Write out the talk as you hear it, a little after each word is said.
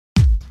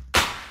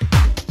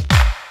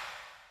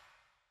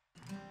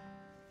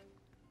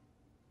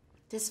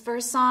This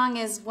first song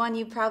is one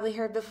you probably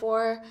heard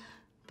before,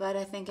 but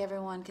I think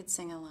everyone could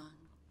sing along.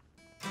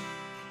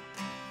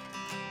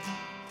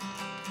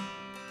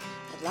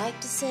 I'd like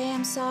to say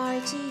I'm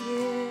sorry to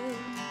you.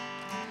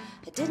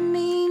 I didn't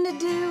mean to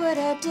do what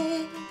I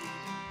did.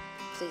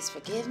 Please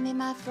forgive me,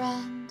 my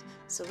friend,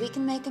 so we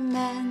can make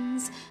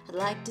amends. I'd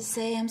like to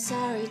say I'm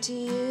sorry to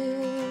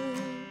you.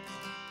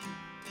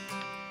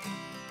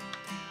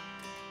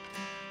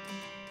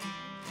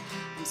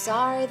 I'm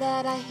sorry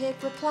that I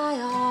hit reply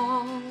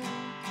all.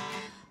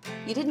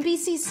 You didn't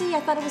BCC, I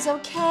thought it was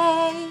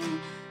okay.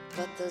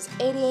 But those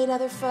 88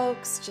 other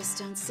folks just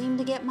don't seem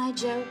to get my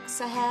jokes.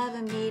 I have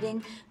a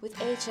meeting with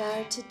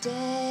HR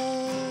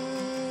today.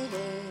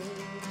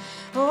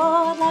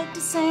 Oh, I'd like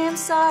to say I'm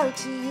sorry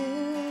to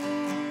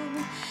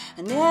you.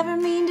 I never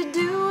mean to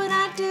do what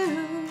I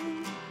do.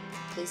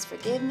 Please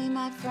forgive me,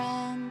 my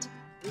friend.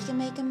 We can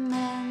make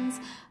amends.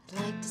 I'd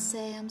like to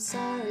say I'm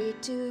sorry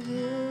to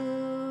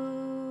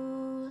you.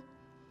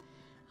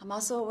 I'm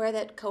also aware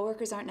that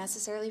coworkers aren't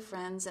necessarily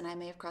friends, and I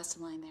may have crossed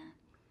a line there.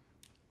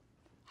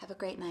 Have a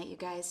great night, you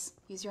guys.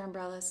 Use your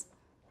umbrellas.